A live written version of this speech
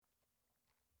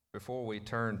Before we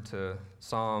turn to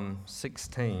Psalm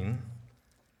 16,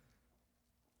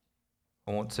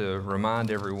 I want to remind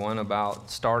everyone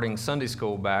about starting Sunday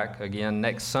school back again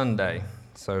next Sunday.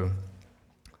 So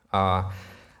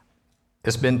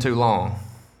it's been too long,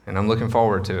 and I'm looking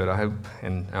forward to it. I hope,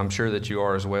 and I'm sure that you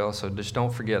are as well, so just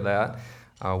don't forget that.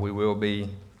 We will be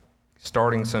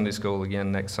starting Sunday school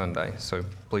again next Sunday, so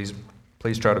please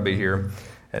try to be here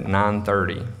at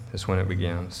 9:30 is when it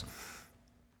begins.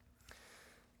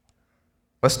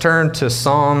 Let's turn to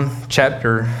Psalm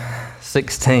chapter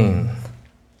 16.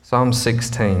 Psalm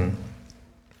 16.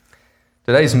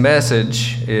 Today's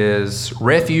message is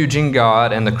Refuge in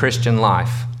God and the Christian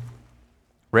Life.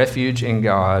 Refuge in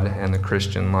God and the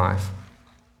Christian life.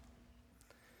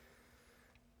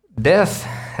 Death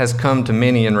has come to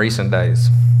many in recent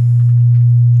days.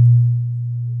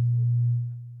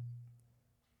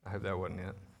 I hope that wasn't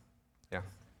it. Yeah.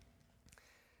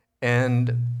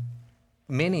 And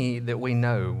many that we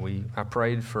know, I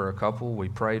prayed for a couple. We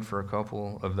prayed for a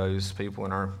couple of those people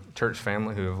in our church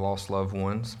family who have lost loved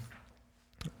ones.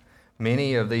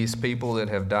 Many of these people that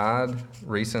have died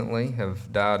recently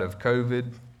have died of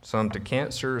COVID, some to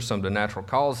cancer, some to natural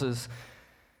causes,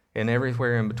 and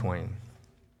everywhere in between.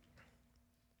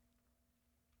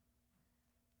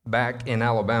 Back in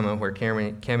Alabama, where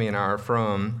Cammie and I are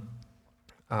from,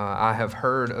 I have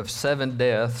heard of 7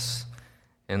 deaths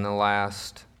in the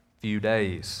last few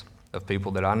days of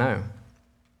people that I know.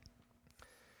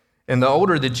 And the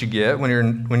older that you get, when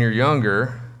you're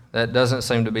younger, that doesn't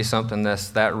seem to be something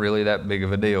that's really that big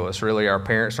of a deal. It's really our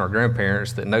parents and our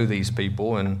grandparents that know these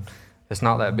people, and it's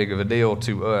not that big of a deal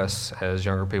to us as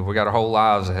younger people. We got our whole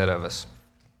lives ahead of us.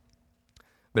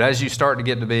 But as you start to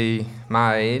get to be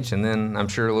my age, and then I'm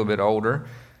sure a little bit older,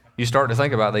 you start to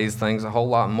think about these things a whole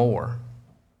lot more.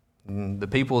 And the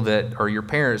people that are your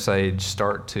parents' age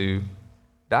start to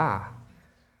die.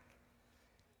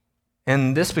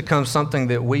 And this becomes something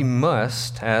that we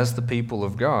must, as the people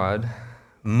of God,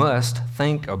 must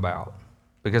think about,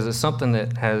 because it's something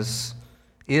that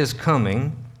is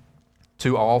coming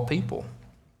to all people,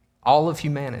 all of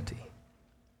humanity.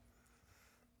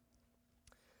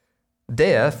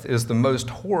 Death is the most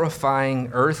horrifying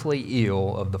earthly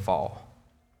ill of the fall.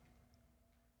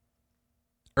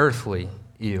 Earthly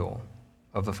ill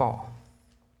of the fall.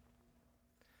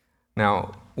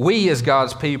 Now, we as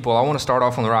God's people, I want to start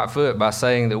off on the right foot by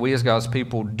saying that we as God's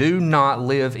people do not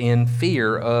live in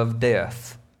fear of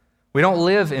death. We don't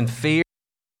live in fear,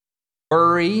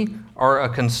 worry, or a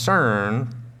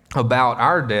concern about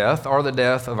our death or the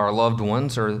death of our loved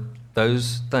ones or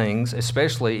those things,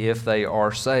 especially if they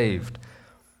are saved.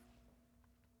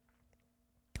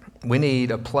 We need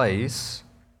a place,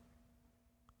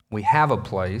 we have a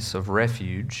place of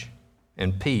refuge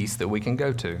and peace that we can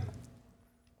go to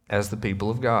as the people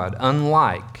of God,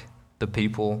 unlike the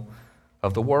people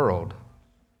of the world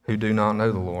who do not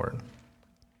know the Lord.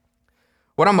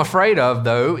 What I'm afraid of,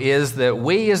 though, is that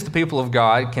we as the people of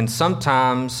God can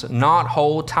sometimes not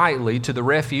hold tightly to the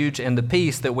refuge and the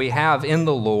peace that we have in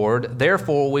the Lord.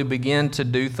 Therefore, we begin to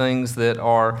do things that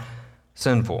are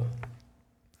sinful.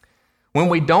 When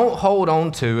we don't hold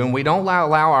on to and we don't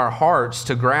allow our hearts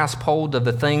to grasp hold of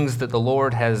the things that the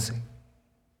Lord has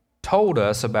told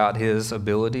us about His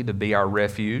ability to be our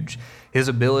refuge, His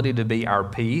ability to be our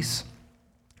peace,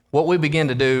 what we begin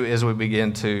to do is we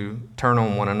begin to turn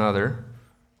on one another.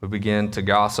 We begin to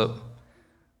gossip.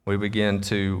 We begin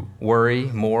to worry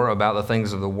more about the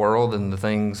things of the world than the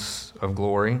things of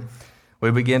glory.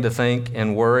 We begin to think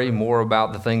and worry more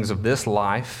about the things of this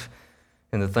life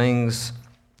and the things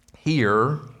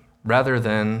here rather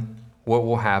than what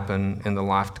will happen in the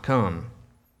life to come.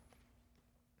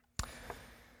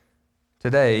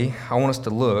 Today, I want us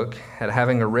to look at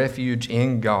having a refuge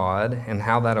in God and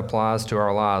how that applies to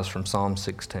our lives from Psalm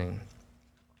 16.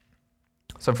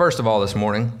 So first of all this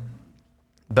morning,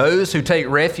 those who take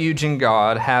refuge in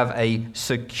God have a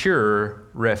secure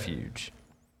refuge.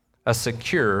 A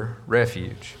secure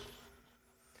refuge.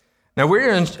 Now,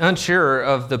 we're unsure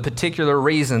of the particular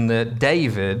reason that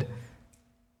David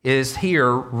is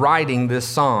here writing this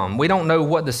psalm. We don't know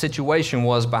what the situation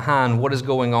was behind what is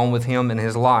going on with him in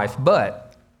his life,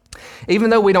 but even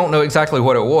though we don't know exactly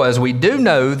what it was, we do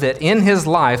know that in his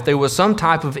life there was some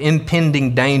type of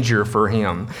impending danger for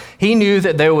him. He knew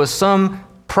that there was some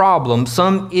problem,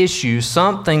 some issue,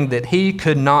 something that he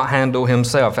could not handle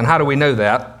himself. And how do we know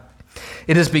that?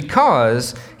 It is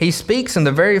because he speaks in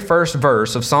the very first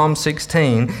verse of Psalm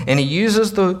 16, and he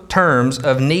uses the terms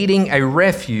of needing a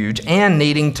refuge and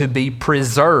needing to be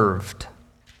preserved.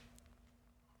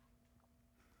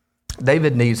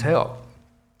 David needs help.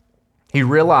 He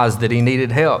realized that he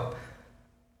needed help.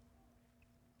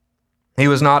 He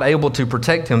was not able to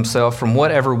protect himself from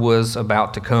whatever was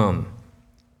about to come.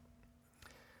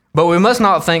 But we must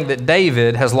not think that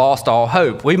David has lost all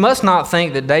hope. We must not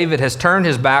think that David has turned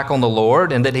his back on the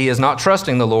Lord and that he is not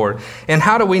trusting the Lord. And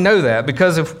how do we know that?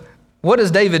 Because what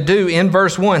does David do in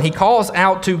verse 1? He calls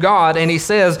out to God and he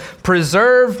says,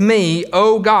 "Preserve me,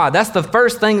 O God." That's the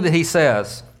first thing that he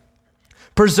says.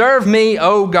 "Preserve me,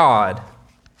 O God,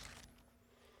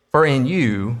 for in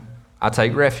you I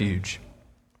take refuge."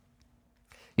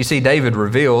 You see, David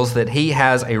reveals that he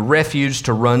has a refuge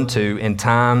to run to in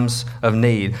times of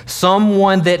need.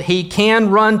 Someone that he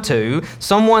can run to,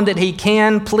 someone that he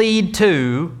can plead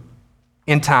to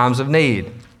in times of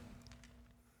need.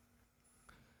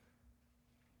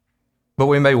 But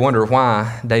we may wonder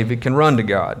why David can run to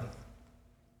God.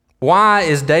 Why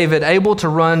is David able to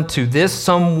run to this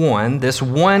someone, this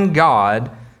one God,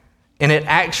 and it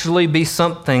actually be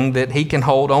something that he can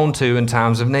hold on to in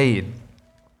times of need?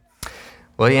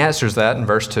 Well, he answers that in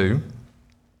verse 2.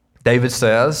 David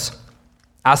says,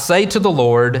 "I say to the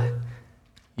Lord,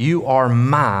 you are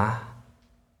my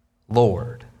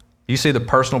Lord." You see the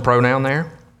personal pronoun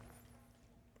there?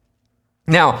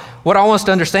 Now, what I want us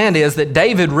to understand is that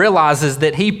David realizes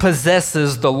that he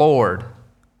possesses the Lord.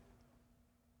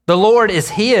 The Lord is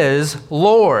his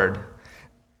Lord.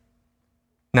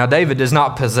 Now, David does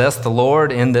not possess the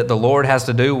Lord in that the Lord has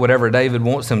to do whatever David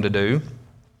wants him to do.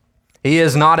 He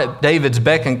is not at David's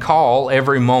beck and call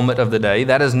every moment of the day.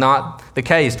 That is not the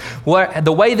case.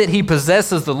 The way that he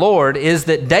possesses the Lord is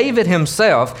that David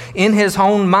himself, in his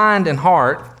own mind and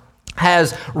heart,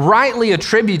 has rightly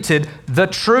attributed the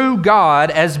true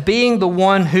God as being the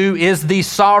one who is the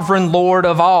sovereign Lord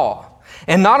of all.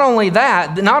 And not only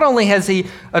that, not only has he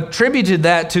attributed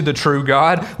that to the true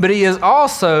God, but he has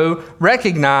also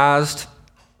recognized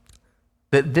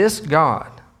that this God,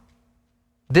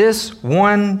 this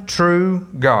one true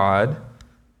God,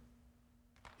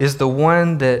 is the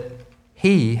one that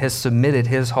he has submitted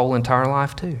his whole entire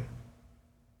life to.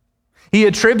 He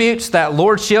attributes that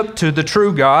lordship to the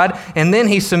true God, and then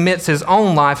he submits his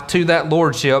own life to that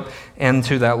lordship and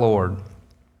to that Lord.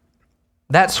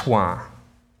 That's why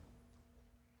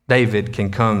David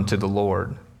can come to the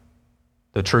Lord,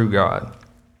 the true God.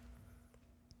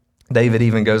 David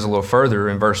even goes a little further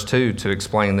in verse 2 to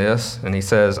explain this, and he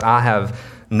says, "I have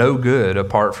no good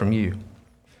apart from you."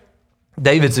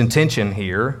 David's intention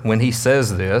here, when he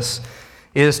says this,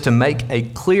 is to make a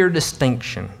clear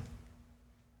distinction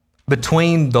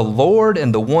between the Lord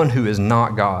and the one who is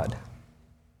not God.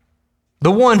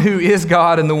 The one who is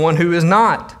God and the one who is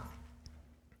not.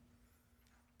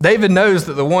 David knows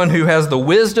that the one who has the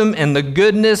wisdom and the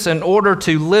goodness in order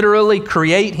to literally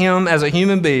create him as a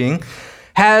human being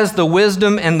has the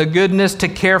wisdom and the goodness to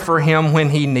care for him when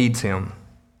he needs him.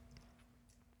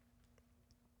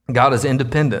 God is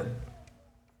independent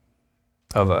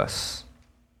of us,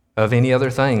 of any other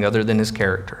thing other than his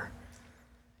character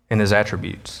and his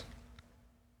attributes.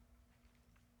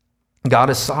 God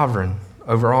is sovereign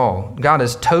over all. God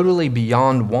is totally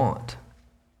beyond want.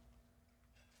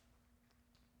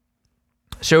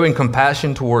 Showing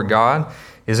compassion toward God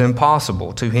is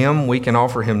impossible. To him, we can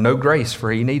offer him no grace,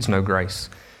 for he needs no grace.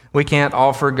 We can't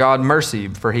offer God mercy,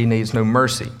 for he needs no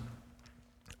mercy.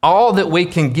 All that we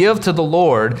can give to the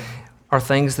Lord are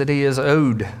things that he is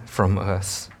owed from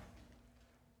us,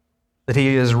 that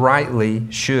he is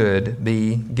rightly should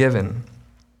be given.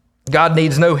 God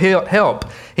needs no help.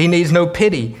 He needs no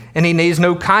pity, and he needs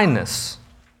no kindness.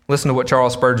 Listen to what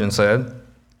Charles Spurgeon said.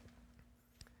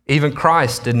 Even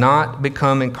Christ did not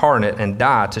become incarnate and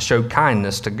die to show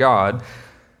kindness to God,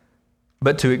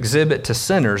 but to exhibit to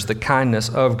sinners the kindness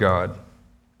of God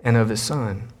and of his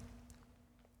Son.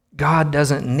 God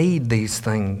doesn't need these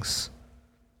things.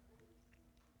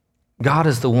 God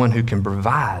is the one who can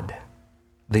provide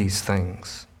these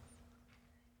things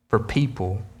for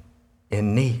people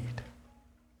in need.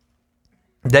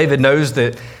 David knows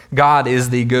that God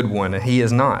is the good one, and he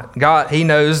is not. He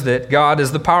knows that God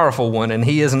is the powerful one, and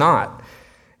he is not.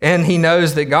 And he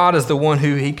knows that God is the one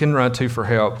who he can run to for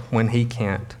help when he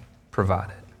can't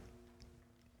provide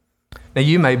it. Now,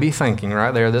 you may be thinking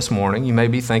right there this morning, you may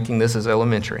be thinking this is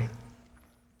elementary.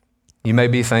 You may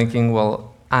be thinking,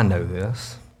 well, I know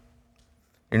this.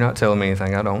 You're not telling me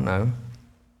anything I don't know.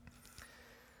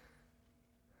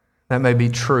 That may be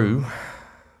true,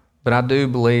 but I do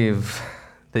believe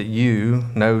that you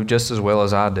know just as well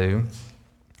as I do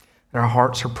that our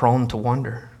hearts are prone to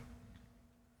wonder.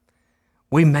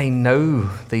 We may know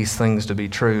these things to be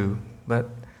true, but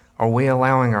are we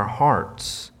allowing our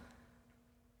hearts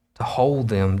to hold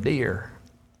them dear?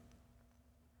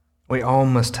 We all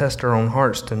must test our own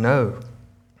hearts to know.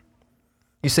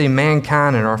 You see,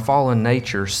 mankind in our fallen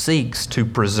nature seeks to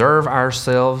preserve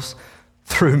ourselves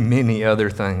through many other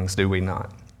things, do we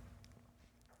not?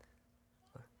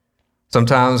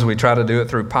 Sometimes we try to do it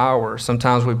through power.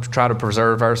 Sometimes we try to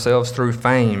preserve ourselves through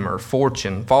fame or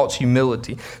fortune, false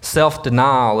humility,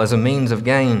 self-denial as a means of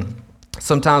gain.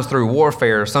 Sometimes through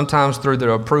warfare, sometimes through the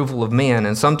approval of men,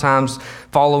 and sometimes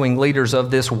following leaders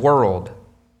of this world.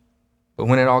 But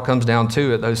when it all comes down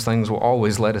to it, those things will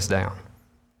always let us down.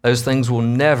 Those things will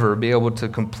never be able to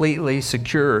completely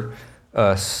secure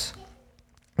us.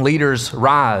 Leaders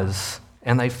rise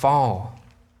and they fall.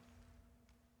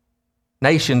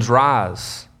 Nations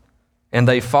rise and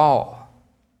they fall.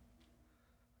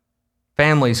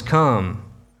 Families come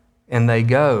and they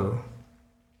go.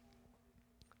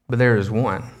 But there is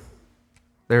one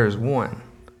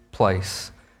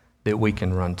place that we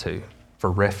can run to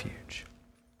for refuge.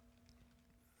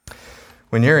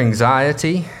 When your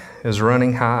anxiety is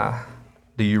running high,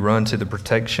 do you run to the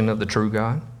protection of the true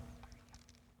God?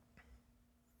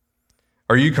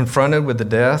 Are you confronted with the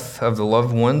death of the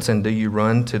loved ones, and do you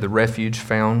run to the refuge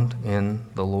found in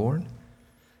the Lord?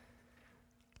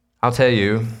 I'll tell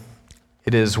you,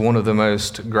 it's one of the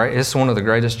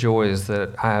greatest joys that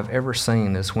I have ever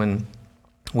seen is when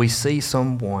we see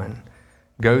someone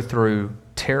go through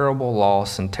terrible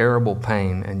loss and terrible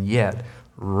pain and yet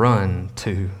run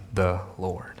to the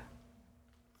Lord.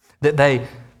 That they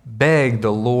beg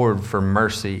the Lord for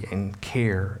mercy and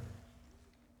care.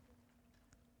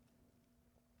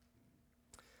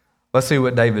 Let's see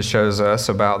what David shows us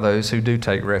about those who do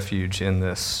take refuge in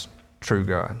this true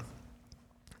God.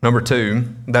 Number 2,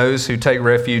 those who take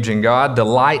refuge in God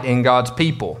delight in God's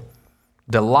people.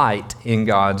 Delight in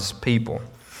God's people.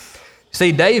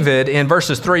 See, David, in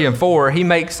verses 3 and 4, he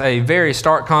makes a very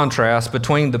stark contrast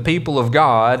between the people of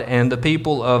God and the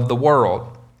people of the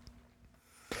world.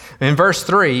 In verse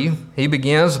 3, he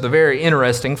begins with a very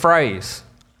interesting phrase.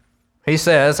 He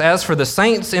says, "As for the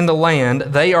saints in the land,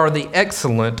 they are the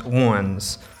excellent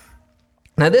ones."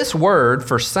 Now, this word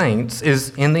for saints is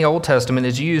in the Old Testament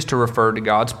is used to refer to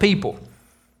God's people.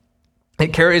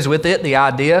 It carries with it the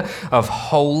idea of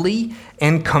holy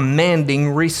and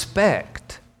commanding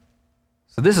respect.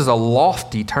 So this is a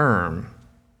lofty term,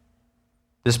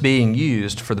 this being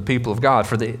used for the people of God,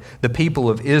 for the people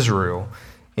of Israel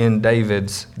in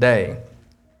David's day.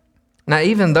 Now,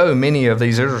 even though many of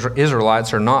these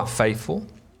Israelites are not faithful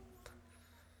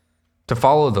to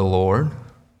follow the Lord,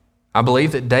 I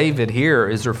believe that David here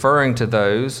is referring to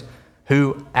those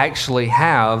who actually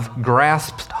have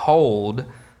grasped hold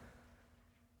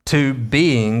to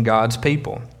being God's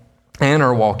people and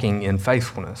are walking in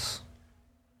faithfulness.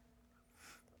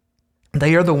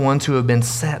 They are the ones who have been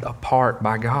set apart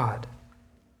by God.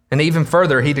 And even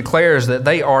further, he declares that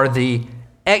they are the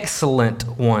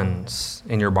excellent ones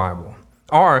in your Bible,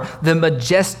 are the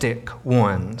majestic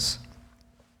ones.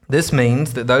 This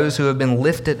means that those who have been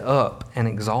lifted up and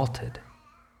exalted.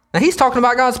 Now, he's talking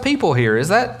about God's people here. It's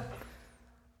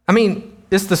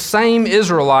the same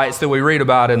Israelites that we read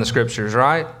about in the scriptures,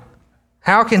 right?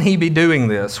 How can he be doing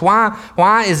this?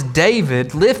 Why is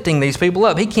David lifting these people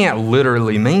up? He can't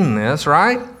literally mean this,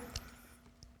 right?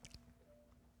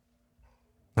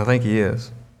 I think he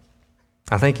is.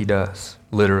 I think he does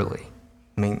literally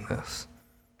mean this.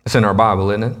 It's in our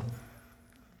Bible, isn't it?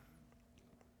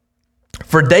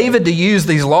 For David to use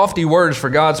these lofty words for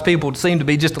God's people seem to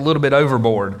be just a little bit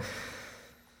overboard.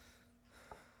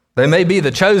 They may be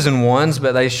the chosen ones,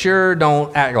 but they sure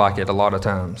don't act like it a lot of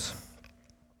times.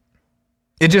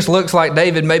 It just looks like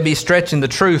David may be stretching the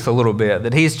truth a little bit,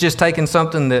 that he's just taking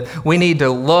something that we need to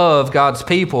love God's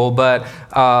people, but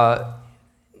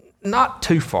not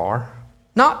too far,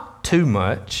 not too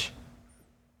much.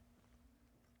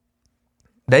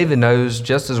 David knows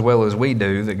just as well as we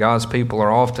do that God's people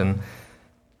are often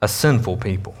a sinful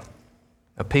people,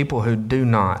 a people who do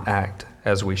not act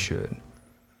as we should.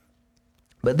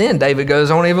 But then David goes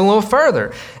on even a little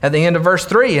further at the end of verse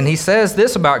 3, and he says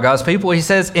this about God's people. He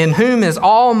says, "In whom is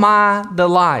all my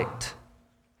delight."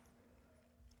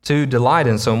 To delight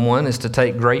in someone is to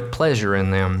take great pleasure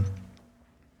in them.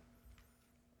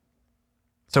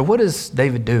 So what is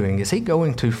David doing? Is he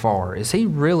going too far? Is he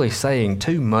really saying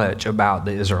too much about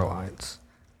the Israelites,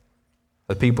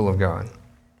 the people of God?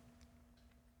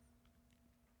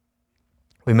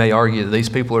 We may argue that these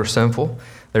people are sinful.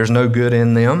 There's no good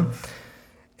in them.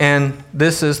 And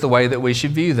this is the way that we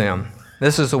should view them.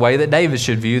 This is the way that David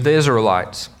should view the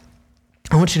Israelites.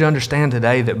 I want you to understand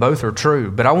today that both are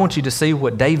true, but I want you to see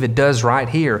what David does right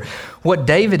here. What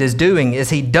David is doing is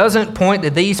he doesn't point to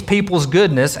these people's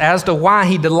goodness as to why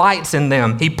he delights in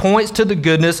them. He points to the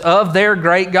goodness of their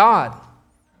great God.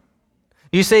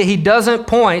 You see, he doesn't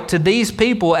point to these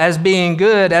people as being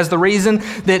good as the reason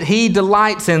that he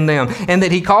delights in them and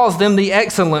that he calls them the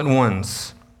excellent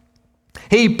ones.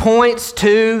 He points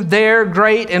to their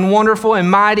great and wonderful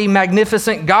and mighty,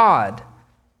 magnificent God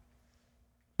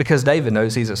because David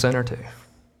knows he's a sinner too.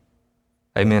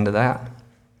 Amen to that.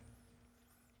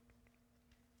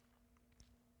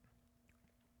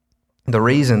 The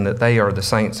reason that they are the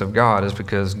saints of God is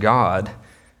because God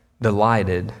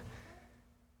delighted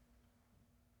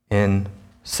in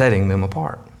setting them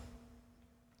apart.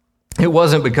 It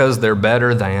wasn't because they're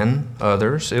better than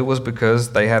others. It was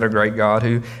because they had a great God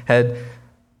who had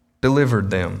delivered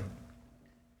them.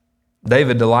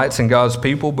 David delights in God's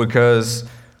people because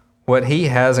what he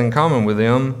has in common with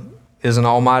them is an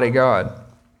almighty God.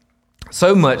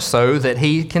 So much so that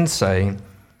he can say,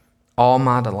 all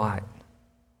my delight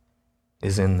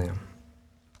is in them.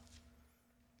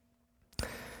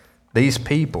 These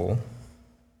people,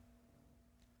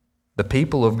 the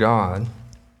people of God,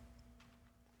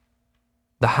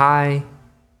 the high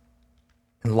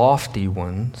and lofty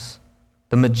ones,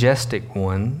 the majestic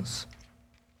ones,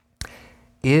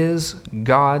 is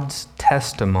God's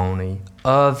testimony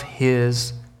of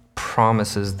his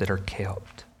promises that are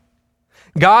kept.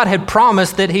 God had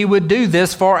promised that he would do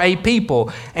this for a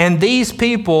people, and these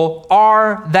people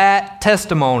are that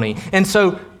testimony. And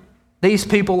so these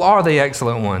people are the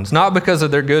excellent ones, not because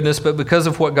of their goodness, but because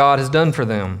of what God has done for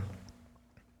them.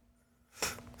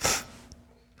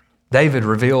 David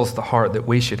reveals the heart that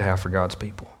we should have for God's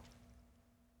people.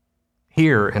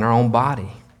 Here in our own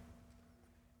body,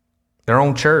 their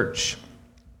own church,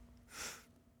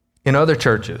 in other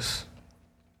churches.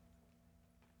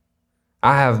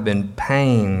 I have been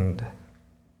pained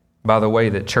by the way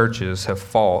that churches have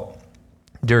fought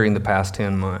during the past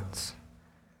 10 months.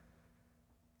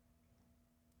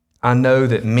 I know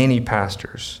that many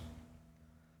pastors,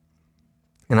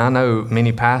 and I know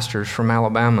many pastors from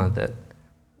Alabama, that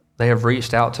they have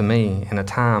reached out to me in a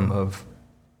time of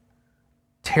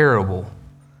terrible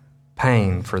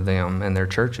pain for them and their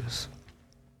churches.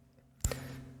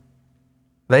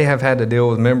 They have had to deal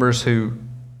with members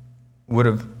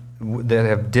that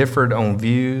have differed on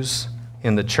views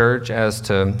in the church as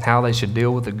to how they should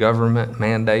deal with the government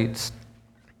mandates,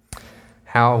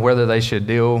 whether they should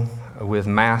deal with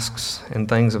masks and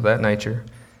things of that nature.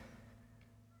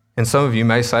 And some of you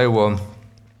may say, well,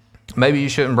 maybe you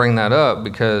shouldn't bring that up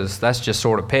because that's just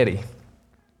sort of petty.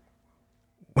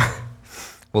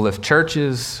 Well, if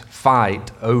churches fight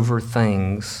over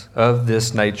things of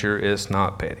this nature, it's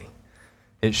not petty.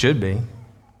 It should be,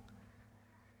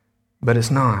 but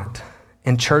it's not.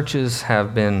 And churches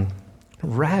have been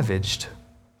ravaged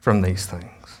from these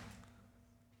things.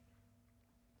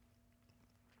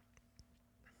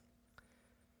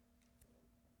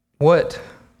 What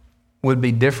would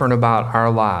be different about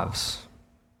our lives,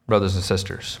 brothers and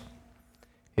sisters,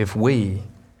 if we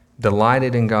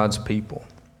delighted in God's people,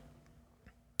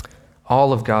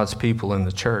 all of God's people in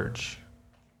the church,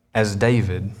 as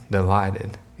David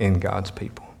delighted in God's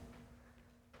people?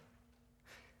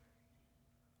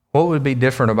 What would be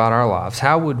different about our lives?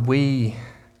 How would we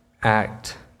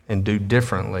act and do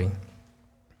differently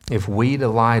if we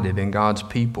delighted in God's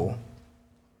people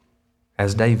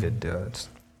as David does?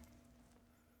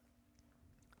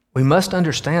 We must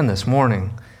understand this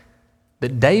morning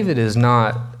that David is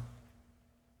not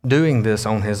doing this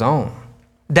on his own.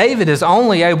 David is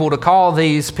only able to call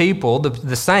these people,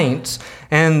 the saints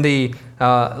and the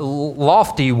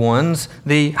lofty ones,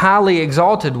 the highly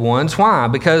exalted ones. Why?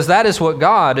 Because that is what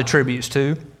God attributes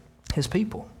to his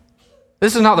people.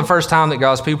 This is not the first time that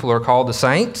God's people are called the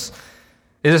saints.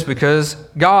 It is because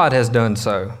God has done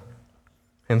so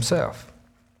himself.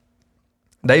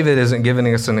 David isn't giving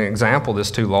us an example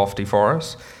that's too lofty for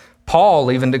us.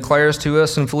 Paul even declares to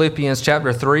us in Philippians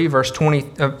chapter 3,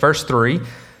 verse 3,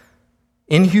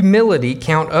 in humility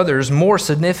count others more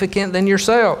significant than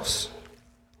yourselves.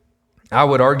 I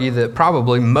would argue that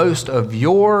probably most of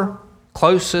your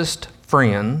closest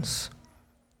friends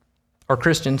are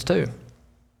Christians too.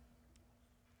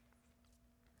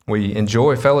 We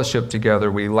enjoy fellowship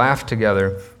together, we laugh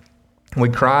together, we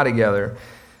cry together,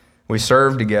 we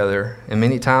serve together, and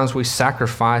many times we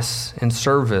sacrifice in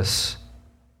service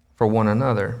for one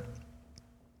another.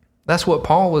 That's what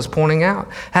Paul was pointing out.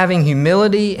 Having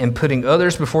humility and putting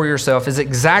others before yourself is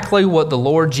exactly what the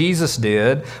Lord Jesus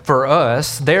did for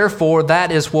us. Therefore,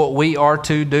 that is what we are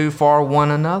to do for one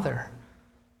another.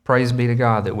 Praise be to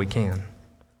God that we can.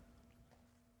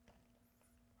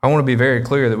 I want to be very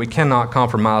clear that we cannot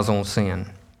compromise on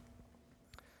sin.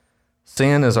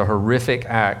 Sin is a horrific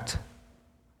act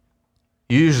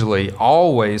usually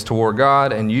always toward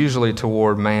God and usually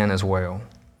toward man as well.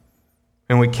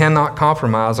 And we cannot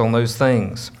compromise on those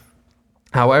things.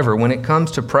 However, when it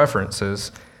comes to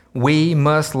preferences, we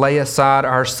must lay aside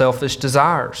our selfish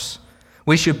desires.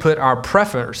 We should put our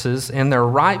preferences in their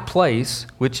right place,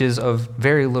 which is of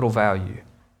very little value.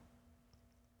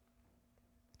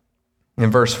 In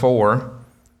verse 4,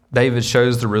 David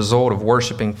shows the result of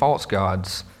worshiping false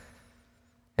gods,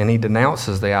 and he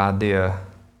denounces the idea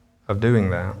of doing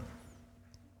that.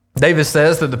 David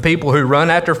says that the people who run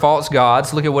after false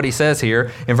gods, look at what he says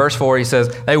here. In verse 4, he says,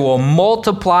 they will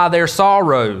multiply their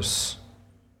sorrows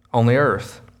on the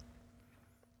earth.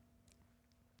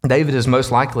 David is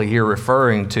most likely here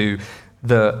referring to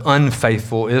the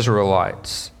unfaithful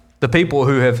Israelites, the people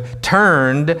who have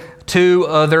turned to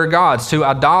other gods, to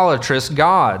idolatrous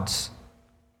gods.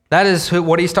 That is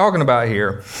what he's talking about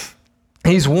here.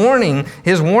 His warning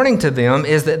to them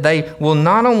is that they will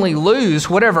not only lose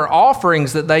whatever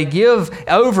offerings that they give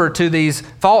over to these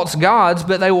false gods,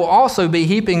 but they will also be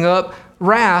heaping up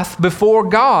wrath before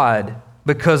God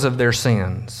because of their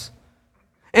sins.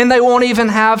 And they won't even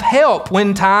have help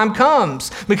when time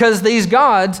comes because these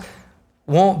gods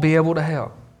won't be able to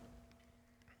help.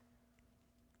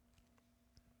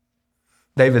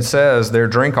 David says, their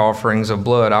drink offerings of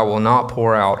blood I will not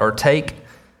pour out, or take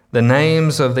the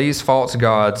names of these false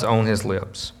gods on his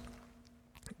lips.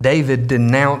 David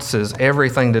denounces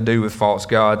everything to do with false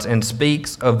gods and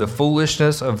speaks of the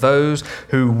foolishness of those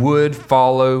who would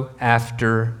follow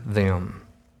after them.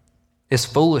 It's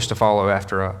foolish to follow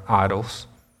after idols,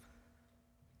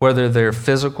 whether they're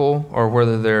physical or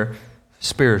whether they're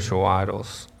spiritual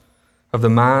idols, of the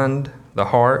mind, the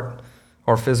heart,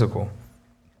 or physical.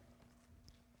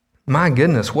 My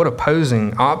goodness, what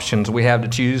opposing options we have to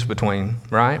choose between,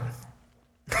 right?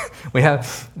 We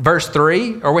have verse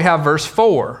 3 or we have verse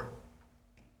 4.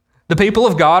 The people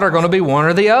of God are going to be one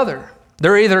or the other.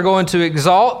 They're either going to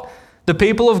exalt the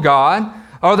people of God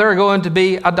or they're going to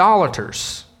be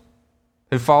idolaters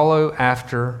who follow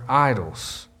after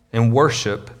idols and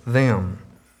worship them.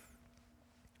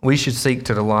 We should seek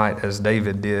to delight as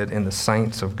David did in the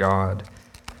saints of God,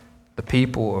 the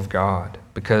people of God,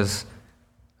 because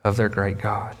of their great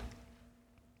God.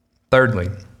 Thirdly,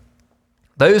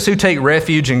 those who take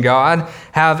refuge in God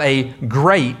have a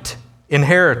great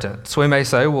inheritance. We may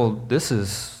say, well, this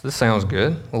sounds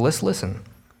good. Well, let's listen.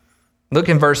 Look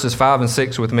in verses 5 and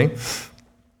 6 with me.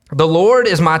 The Lord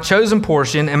is my chosen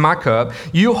portion and my cup.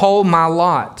 You hold my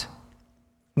lot.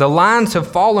 The lines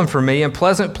have fallen for me in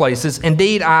pleasant places.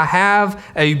 Indeed, I have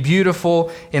a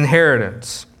beautiful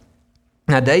inheritance.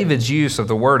 Now, David's use of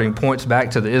the wording points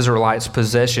back to the Israelites'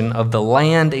 possession of the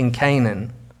land in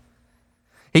Canaan.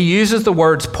 He uses the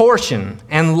words portion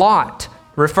and lot,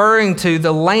 referring to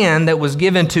the land that was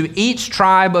given to each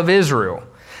tribe of Israel.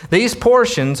 These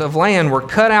portions of land were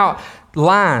cut out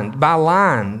line by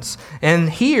lines. And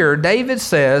here, David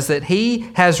says that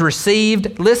he has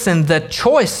received, listen, the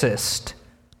choicest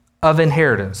of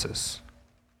inheritances.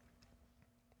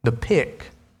 The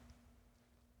pick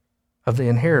of the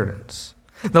inheritance.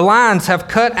 The lines have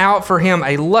cut out for him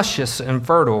a luscious and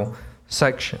fertile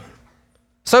section.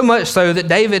 So much so that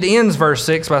David ends verse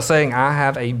 6 by saying, I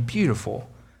have a beautiful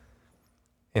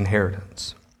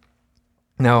inheritance.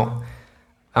 Now,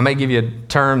 I may give you a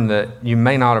term that you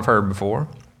may not have heard before,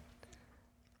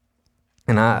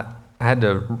 and I had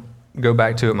to go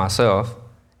back to it myself.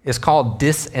 It's called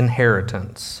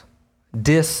disinheritance.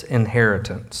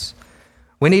 Disinheritance.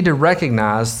 We need to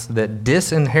recognize that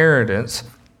disinheritance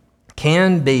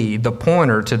can be the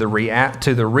pointer to the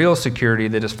real security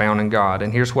that is found in God.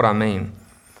 And here's what I mean.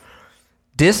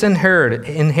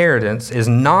 Disinheritance is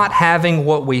not having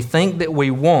what we think that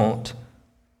we want,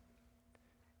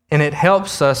 and it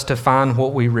helps us to find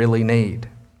what we really need.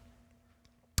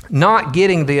 Not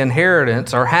getting the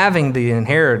inheritance or having the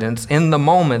inheritance in the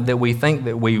moment that we think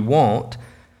that we want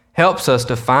helps us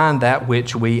to find that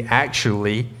which we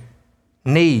actually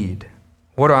need.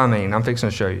 What do I mean? I'm fixing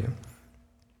to show you.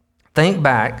 Think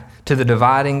back to the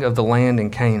dividing of the land in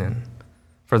Canaan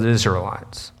for the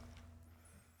Israelites.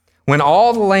 When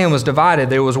all the land was divided,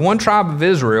 there was one tribe of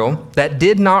Israel that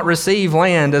did not receive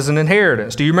land as an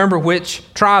inheritance. Do you remember which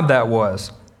tribe that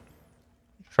was?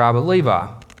 The tribe of Levi,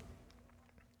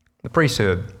 the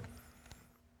priesthood.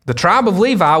 The tribe of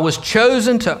Levi was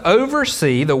chosen to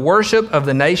oversee the worship of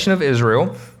the nation of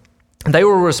Israel. They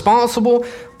were responsible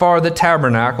for the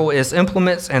tabernacle, its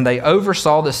implements, and they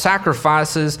oversaw the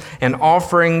sacrifices and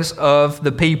offerings of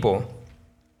the people.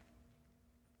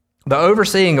 The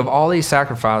overseeing of all these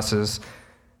sacrifices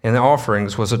and the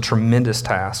offerings was a tremendous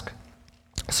task.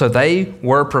 So they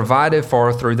were provided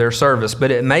for through their service.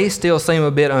 But it may still seem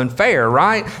a bit unfair,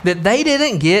 right? That they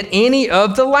didn't get any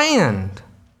of the land.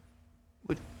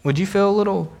 Would you feel a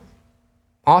little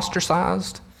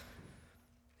ostracized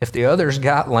if the others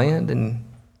got land and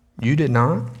you did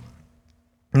not?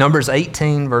 Numbers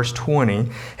 18, verse 20,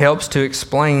 helps to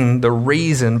explain the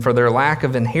reason for their lack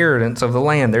of inheritance of the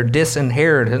land, their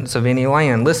disinheritance of any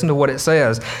land. Listen to what it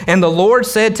says. And the Lord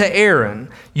said to Aaron,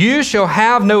 "You shall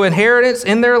have no inheritance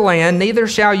in their land, neither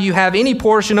shall you have any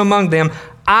portion among them.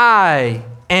 I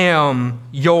am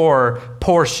your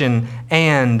portion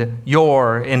and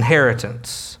your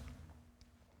inheritance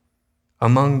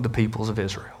among the peoples of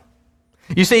Israel."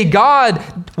 You see, God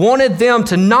wanted them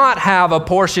to not have a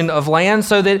portion of land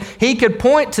so that he could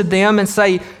point to them and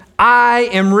say, "I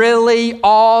am really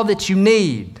all that you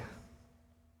need."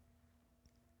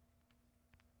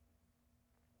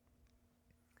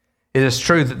 It is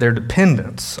true that their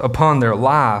dependence upon their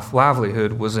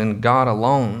livelihood was in God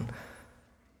alone.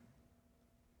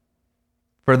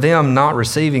 For them, not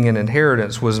receiving an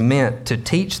inheritance was meant to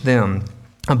teach them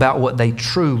about what they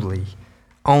truly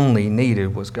only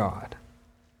needed was God.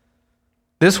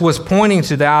 This was pointing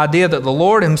to the idea that the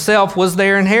Lord himself was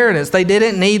their inheritance. They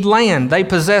didn't need land. They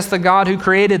possessed the God who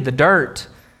created the dirt.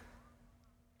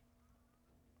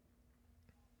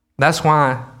 That's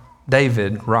why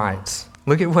David writes,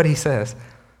 look at what he says,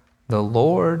 "The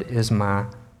Lord is my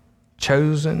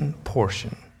chosen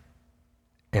portion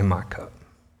and my cup."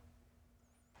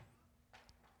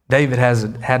 David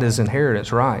had his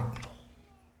inheritance right.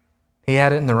 He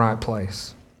had it in the right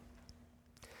place.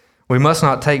 We must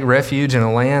not take refuge in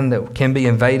a land that can be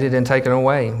invaded and taken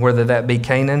away, whether that be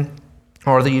Canaan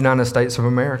or the United States of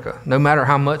America, no matter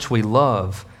how much we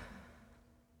love.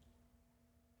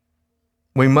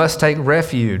 We must take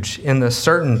refuge in the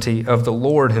certainty of the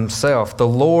Lord himself. The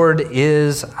Lord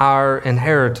is our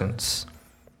inheritance.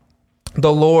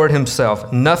 The Lord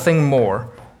himself, nothing more,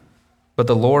 but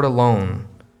the Lord alone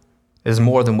is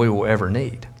more than we will ever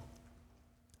need.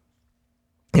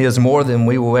 He is more than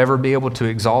we will ever be able to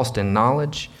exhaust in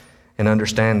knowledge and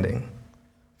understanding.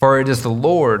 For it is the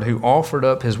Lord who offered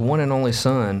up his one and only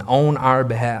Son on our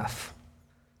behalf.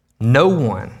 No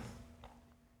one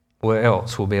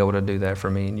else will be able to do that for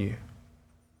me and you.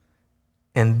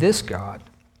 And this God,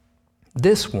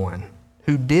 this one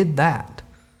who did that,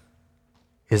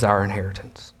 is our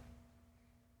inheritance.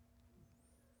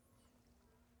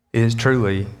 It is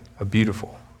truly a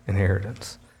beautiful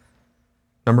inheritance.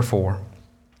 Number 4.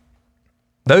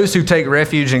 Those who take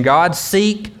refuge in God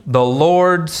seek the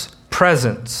Lord's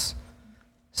presence.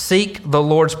 Seek the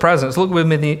Lord's presence. Look with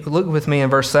me in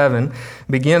verse 7.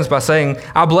 It begins by saying,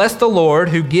 "I bless the Lord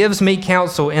who gives me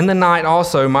counsel. In the night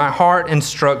also my heart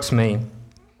instructs me."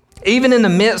 Even in the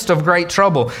midst of great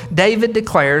trouble, David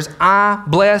declares, "I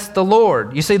bless the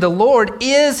Lord." You see, the Lord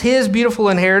is his beautiful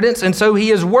inheritance, and so he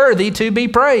is worthy to be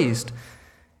praised.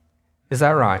 Is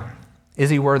that right? Is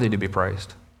he worthy to be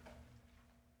praised?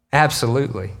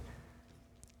 Absolutely.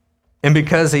 And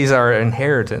because he's our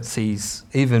inheritance, he's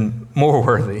even more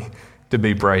worthy to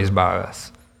be praised by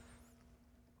us.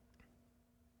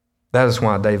 That is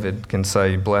why David can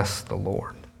say, "Bless the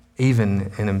Lord,"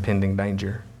 even in impending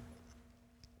danger.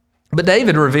 But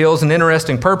David reveals an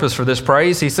interesting purpose for this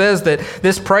praise. He says that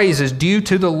this praise is due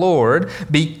to the Lord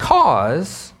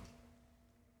because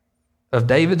of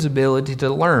David's ability to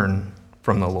learn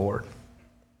from the Lord.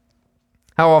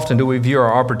 How often do we view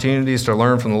our opportunities to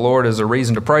learn from the Lord as a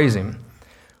reason to praise him?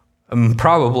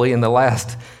 Probably in the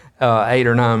last 8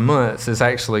 or 9 months, it's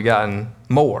actually gotten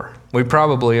more. We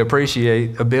probably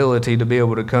appreciate ability to be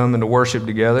able to come and to worship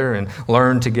together and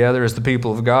learn together as the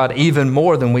people of God even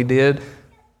more than we did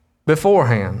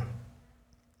beforehand.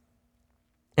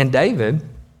 And David,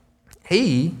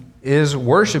 he is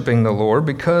worshiping the Lord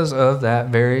because of that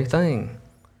very thing.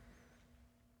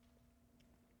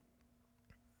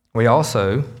 We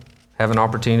also have an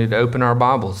opportunity to open our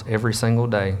Bibles every single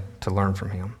day to learn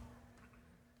from him.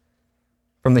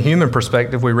 From the human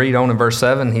perspective, we read on in verse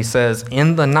 7, he says,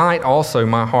 "In the night also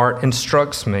my heart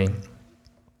instructs me."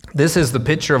 This is the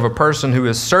picture of a person who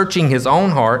is searching his own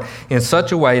heart in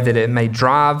such a way that it may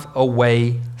drive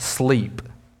away sleep.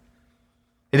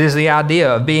 It is the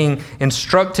idea of being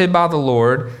instructed by the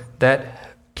Lord that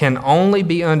can only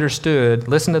be understood,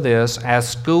 listen to this, as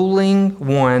schooling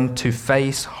one to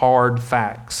face hard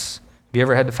facts. Have you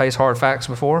ever had to face hard facts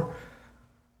before?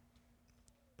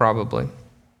 Probably.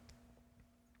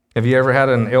 Have you ever had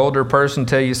an elder person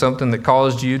tell you something that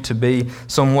caused you to be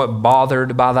somewhat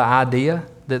bothered by the idea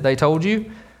that they told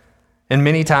you? And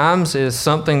many times is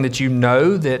something that you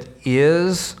know that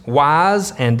is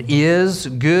wise and is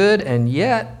good, and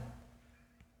yet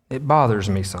It bothers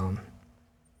me some.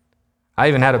 I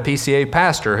even had a PCA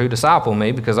pastor who discipled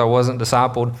me because I wasn't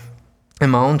discipled in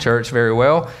my own church very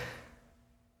well.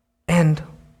 And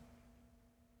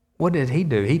what did he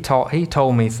do? He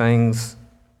told me things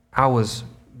I was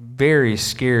very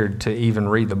scared to even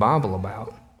read the Bible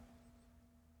about.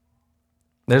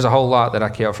 There's a whole lot that I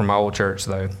kept from my old church,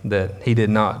 though, that he did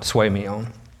not sway me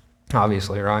on.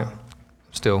 Obviously, right?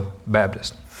 Still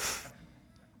Baptist.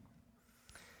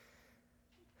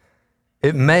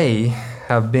 It may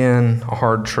have been a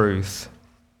hard truth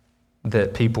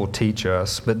that people teach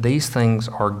us, but these things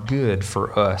are good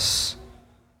for us.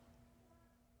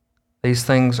 These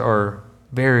things are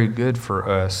very good for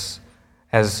us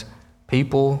as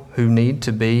people who need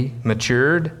to be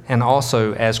matured and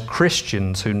also as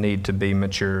Christians who need to be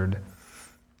matured.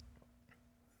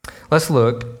 Let's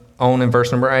look on in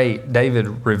verse number 8.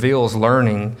 David reveals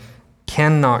learning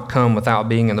cannot come without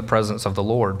being in the presence of the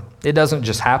Lord. It doesn't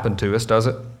just happen to us, does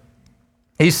it?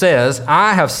 He says,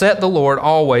 I have set the Lord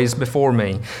always before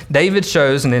me. David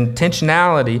shows an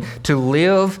intentionality to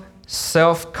live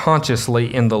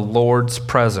self-consciously in the Lord's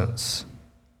presence.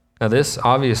 Now, this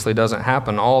obviously doesn't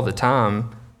happen all the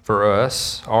time for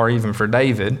us or even for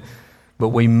David, but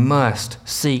we must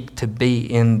seek to be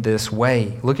in this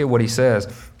way. Look at what he says.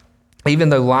 Even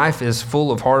though life is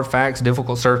full of hard facts,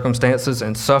 difficult circumstances,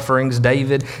 and sufferings,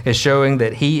 David is showing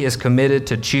that he is committed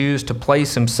to choose to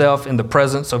place himself in the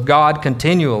presence of God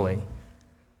continually.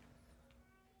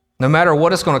 No matter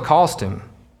what it's going to cost him,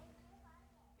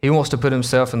 he wants to put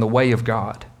himself in the way of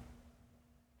God,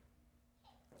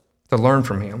 to learn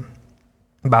from him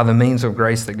by the means of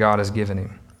grace that God has given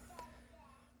him.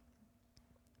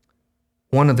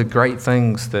 One of the great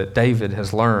things that David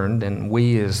has learned, and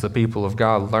we as the people of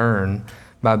God learn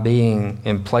by being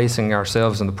and placing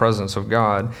ourselves in the presence of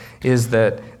God, is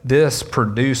that this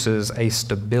produces a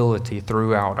stability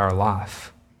throughout our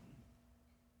life.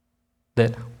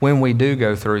 That when we do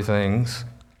go through things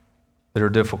that are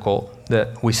difficult,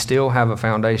 that we still have a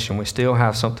foundation, we still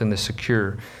have something that's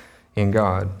secure in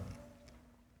God.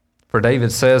 For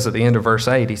David says at the end of verse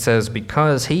 8, he says,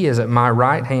 because he is at my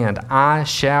right hand, I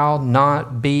shall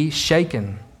not be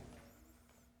shaken.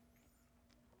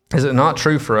 Is it not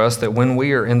true for us that when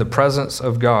we are in the presence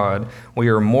of God, we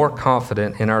are more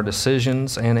confident in our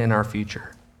decisions and in our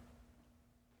future?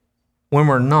 When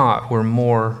we're not, we're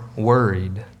more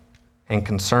worried and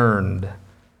concerned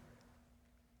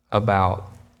about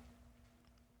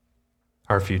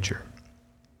our future.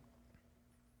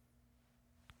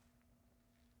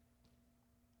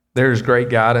 There is great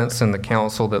guidance in the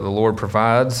counsel that the Lord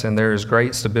provides, and there is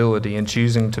great stability in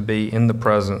choosing to be in the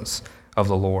presence of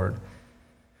the Lord.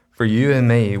 For you and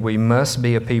me, we must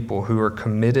be a people who are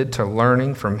committed to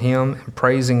learning from Him and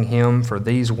praising Him for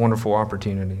these wonderful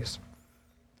opportunities.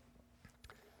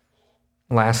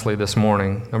 Lastly, this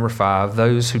morning, number 5,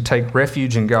 those who take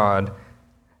refuge in God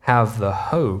have the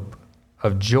hope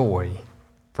of joy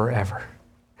forever.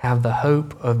 Have the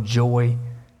hope of joy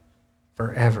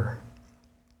forever.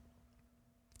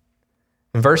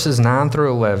 In verses 9 through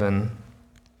 11,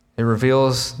 it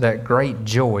reveals that great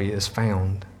joy is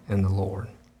found in the Lord.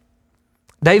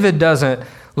 David doesn't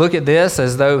look at this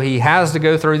as though he has to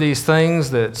go through these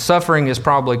things, that suffering is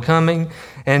probably coming,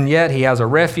 and yet he has a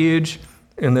refuge,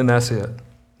 and then that's it.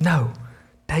 No,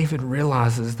 David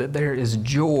realizes that there is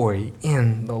joy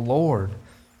in the Lord.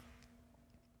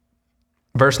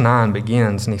 Verse 9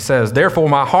 begins, and he says, therefore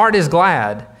my heart is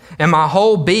glad, and my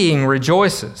whole being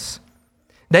rejoices.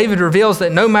 David reveals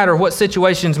that no matter what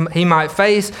situations he might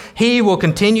face, he will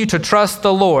continue to trust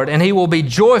the Lord, and he will be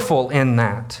joyful in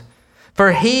that.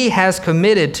 For he has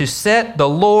committed to set the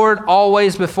Lord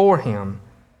always before him.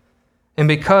 And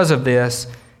because of this,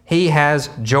 he has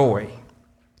joy.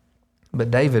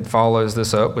 But David follows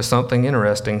this up with something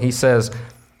interesting. He says,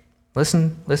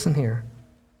 listen here.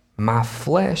 My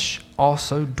flesh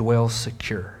also dwells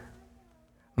secure.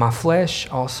 My flesh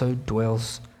also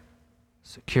dwells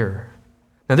secure.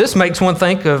 Now, this makes one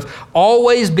think of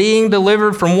always being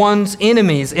delivered from one's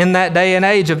enemies in that day and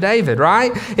age of David,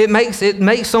 right? It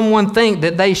makes someone think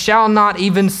that they shall not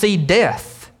even see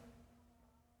death.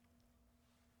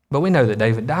 But we know that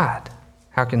David died.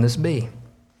 How can this be?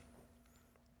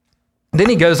 Then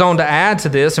he goes on to add to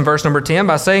this in verse number 10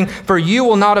 by saying, for you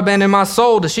will not abandon my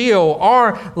soul to Sheol,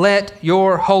 or let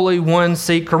your Holy One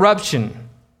see corruption.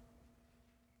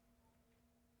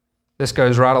 This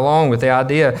goes right along with the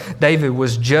idea David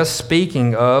was just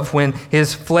speaking of when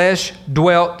his flesh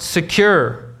dwelt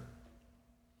secure.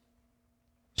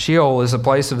 Sheol is a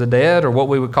place of the dead, or what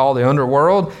we would call the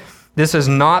underworld. This is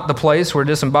not the place where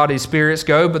disembodied spirits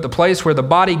go, but the place where the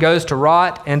body goes to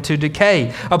rot and to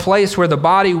decay, a place where the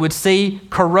body would see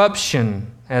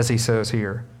corruption, as he says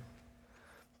here.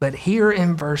 But here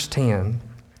in verse 10,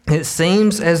 it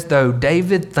seems as though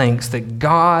David thinks that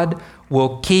God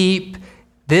will keep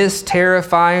this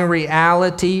terrifying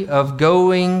reality of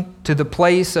going to the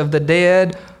place of the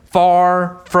dead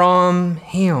far from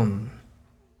him.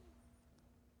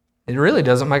 It really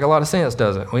doesn't make a lot of sense,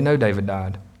 does it? We know David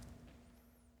died.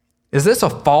 Is this a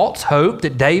false hope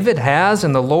that David has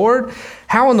in the Lord?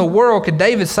 How in the world could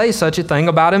David say such a thing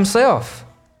about himself?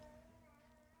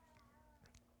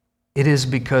 It is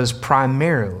because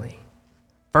primarily,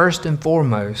 first and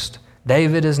foremost,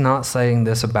 David is not saying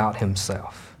this about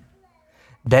himself.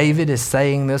 David is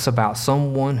saying this about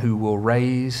someone who will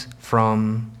raise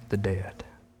from the dead.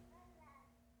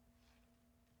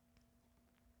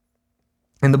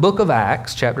 In the book of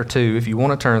Acts, chapter 2, if you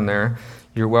want to turn there,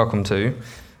 you're welcome to.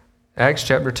 Acts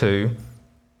chapter 2,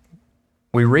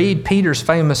 we read Peter's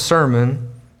famous sermon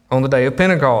on the day of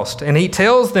Pentecost. And he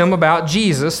tells them about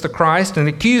Jesus, the Christ, and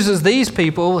accuses these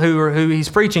people who he's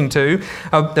preaching to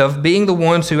of being the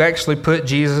ones who actually put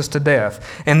Jesus to death.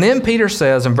 And then Peter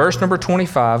says in verse number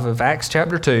 25 of Acts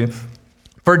chapter 2,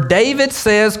 "For David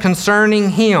says concerning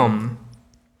him,"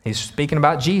 he's speaking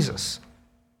about Jesus.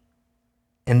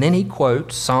 And then he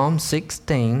quotes Psalm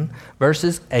 16,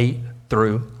 verses 8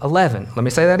 through 11. Let me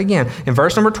say that again. In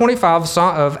verse number 25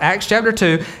 of Acts chapter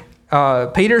 2,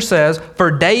 Peter says,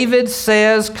 "For David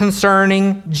says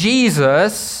concerning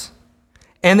Jesus,"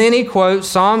 and then he quotes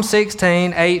Psalm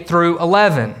 16, 8 through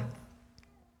 11.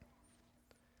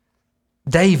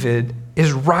 David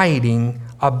is writing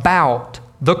about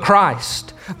the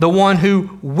Christ, the one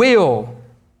who will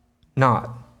not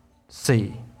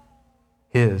see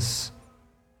his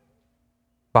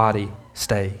body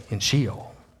stay in Sheol.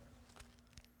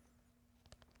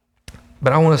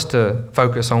 But I want us to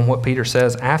focus on what Peter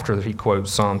says after he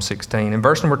quotes Psalm 16. In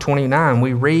verse number 29,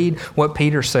 we read what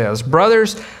Peter says,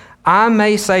 "Brothers, I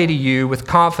may say to you with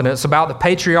confidence about the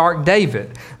patriarch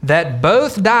David, that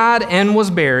both died and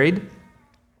was buried,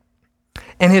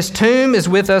 and his tomb is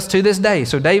with us to this day."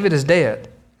 So David is dead.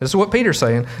 This is what Peter's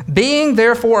saying. "Being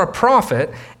therefore a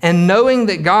prophet, and knowing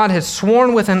that God had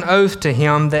sworn with an oath to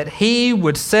him that he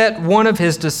would set one of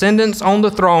his descendants on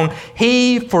the throne,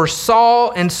 he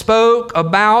foresaw and spoke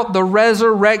about the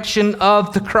resurrection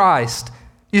of the Christ."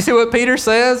 You see what Peter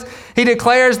says? He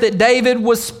declares that David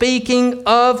was speaking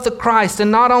of the Christ, and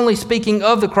not only speaking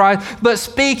of the Christ, but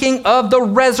speaking of the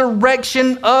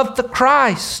resurrection of the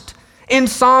Christ in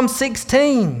Psalm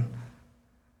 16.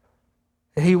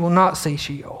 That he will not see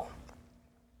Sheol.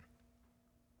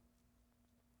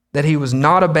 That he was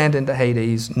not abandoned to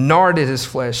Hades, nor did his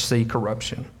flesh see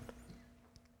corruption.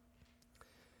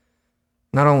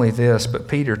 Not only this, but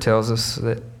Peter tells us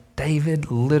that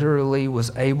David literally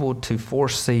was able to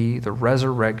foresee the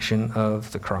resurrection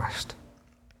of the Christ.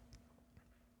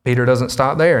 Peter doesn't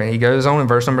stop there, and he goes on in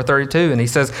verse number 32, and he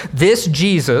says, "This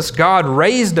Jesus God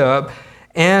raised up,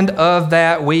 and of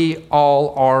that we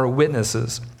all are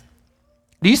witnesses."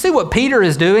 Do you see what Peter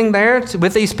is doing there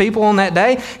with these people on that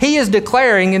day? He is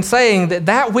declaring and saying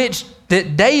that which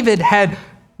that David had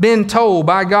been told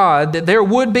by God, that there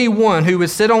would be one who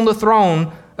would sit on the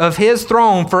throne of his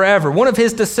throne forever, one of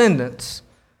his descendants,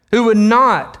 who would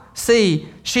not see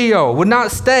Sheol, would not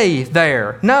stay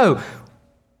there. No.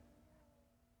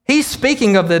 He's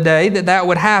speaking of the day that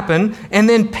would happen, and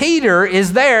then Peter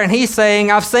is there and he's saying,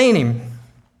 "I've seen him."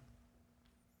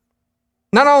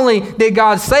 Not only did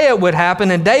God say it would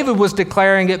happen, and David was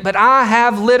declaring it, but I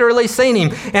have literally seen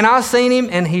him. And I've seen him,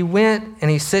 and he went, and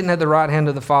he's sitting at the right hand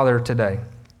of the Father today.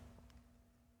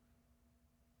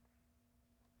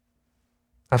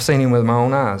 I've seen him with my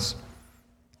own eyes.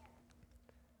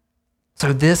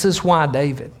 So this is why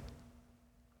David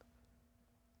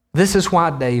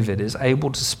is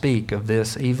able to speak of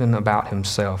this even about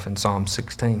himself in Psalm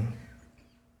 16.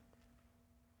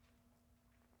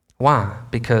 Why?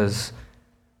 Because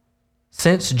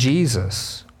since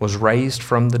Jesus was raised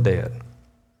from the dead,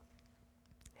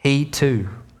 he too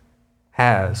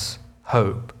has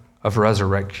hope of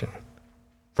resurrection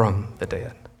from the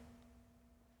dead.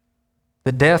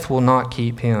 The death will not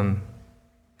keep him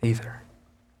either.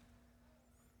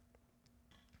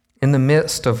 In the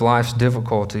midst of life's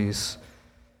difficulties,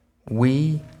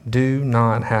 we do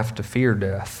not have to fear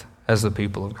death as the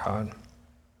people of God.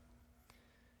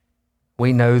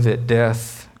 We know that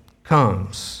death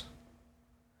comes,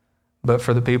 but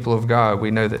for the people of God, we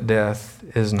know that death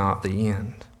is not the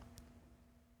end.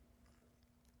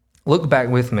 Look back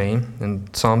with me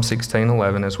in Psalm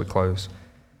 16:11 as we close.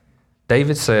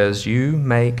 David says, you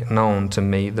make known to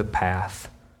me the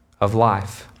path of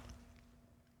life.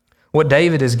 What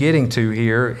David is getting to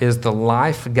here is the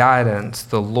life guidance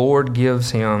the Lord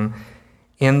gives him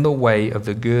in the way of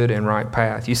the good and right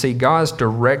path. You see, God's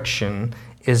direction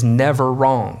is never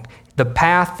wrong. The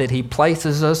path that he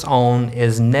places us on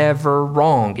is never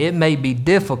wrong. It may be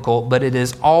difficult, but it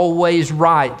is always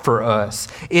right for us.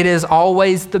 It is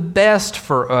always the best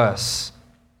for us.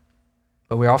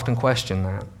 But we often question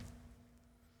that.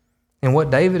 And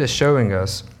what David is showing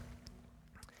us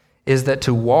is that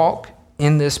to walk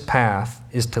in this path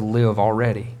is to live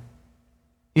already.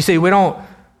 You see, we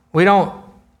don't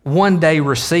one day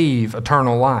receive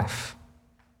eternal life.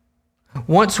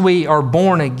 Once we are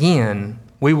born again,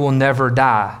 we will never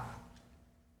die.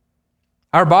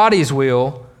 Our bodies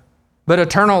will, but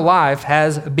eternal life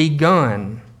has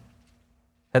begun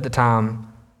at the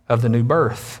time of the new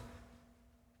birth.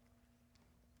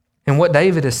 And what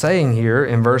David is saying here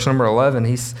in verse number 11,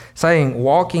 he's saying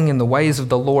walking in the ways of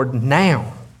the Lord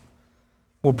now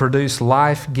will produce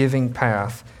life-giving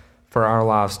path for our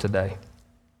lives today.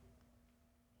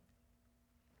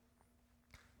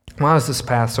 Why is this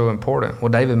path so important?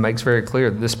 Well, David makes very clear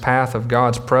that this path of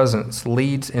God's presence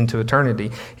leads into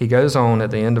eternity. He goes on at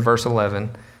the end of verse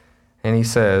 11, and he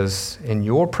says, in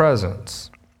your presence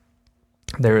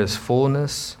there is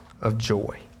fullness of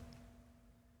joy.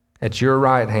 At your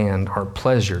right hand are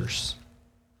pleasures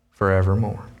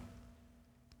forevermore.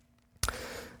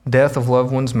 Death of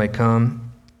loved ones may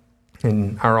come,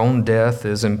 and our own death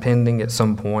is impending at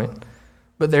some point,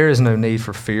 but there is no need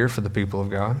for fear for the people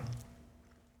of God.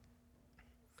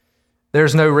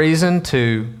 There's no reason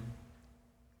to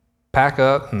pack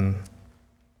up and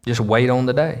just wait on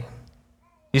the day.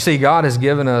 You see, God has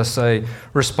given us a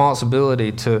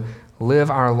responsibility to live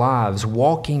our lives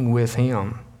walking with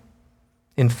Him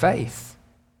in faith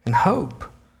and hope.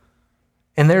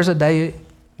 And there's a day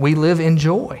we live in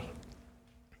joy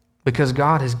because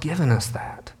God has given us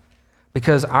that,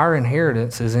 because our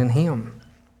inheritance is in Him.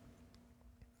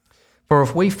 For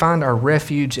if we find our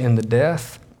refuge in the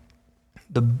death,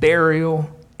 the burial,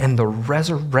 and the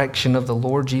resurrection of the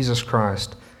Lord Jesus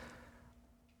Christ,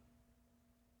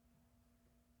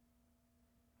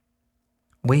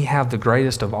 we have the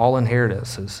greatest of all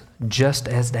inheritances, just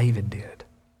as David did.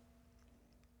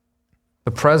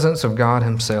 The presence of God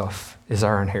Himself is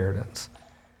our inheritance,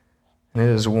 and it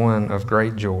is one of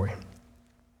great joy.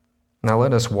 Now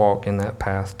let us walk in that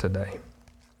path today.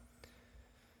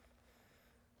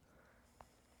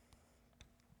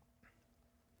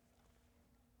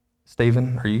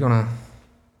 Stephen, are you gonna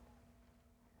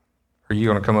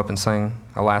come up and sing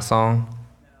a last song?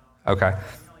 No.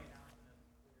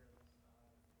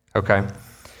 Okay.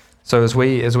 So as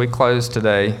we close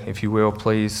today, if you will,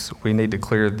 please, we need to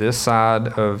clear this side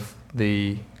of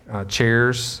the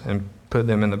chairs and put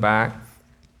them in the back.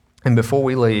 And before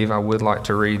we leave, I would like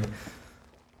to read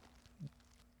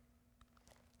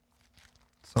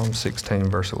Psalm 16,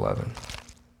 verse 11.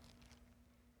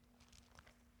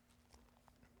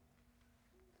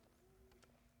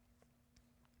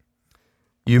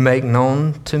 You make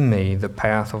known to me the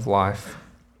path of life.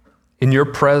 In your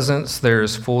presence there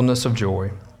is fullness of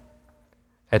joy.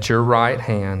 At your right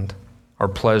hand are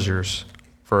pleasures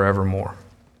forevermore.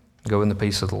 Go in the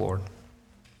peace of the Lord.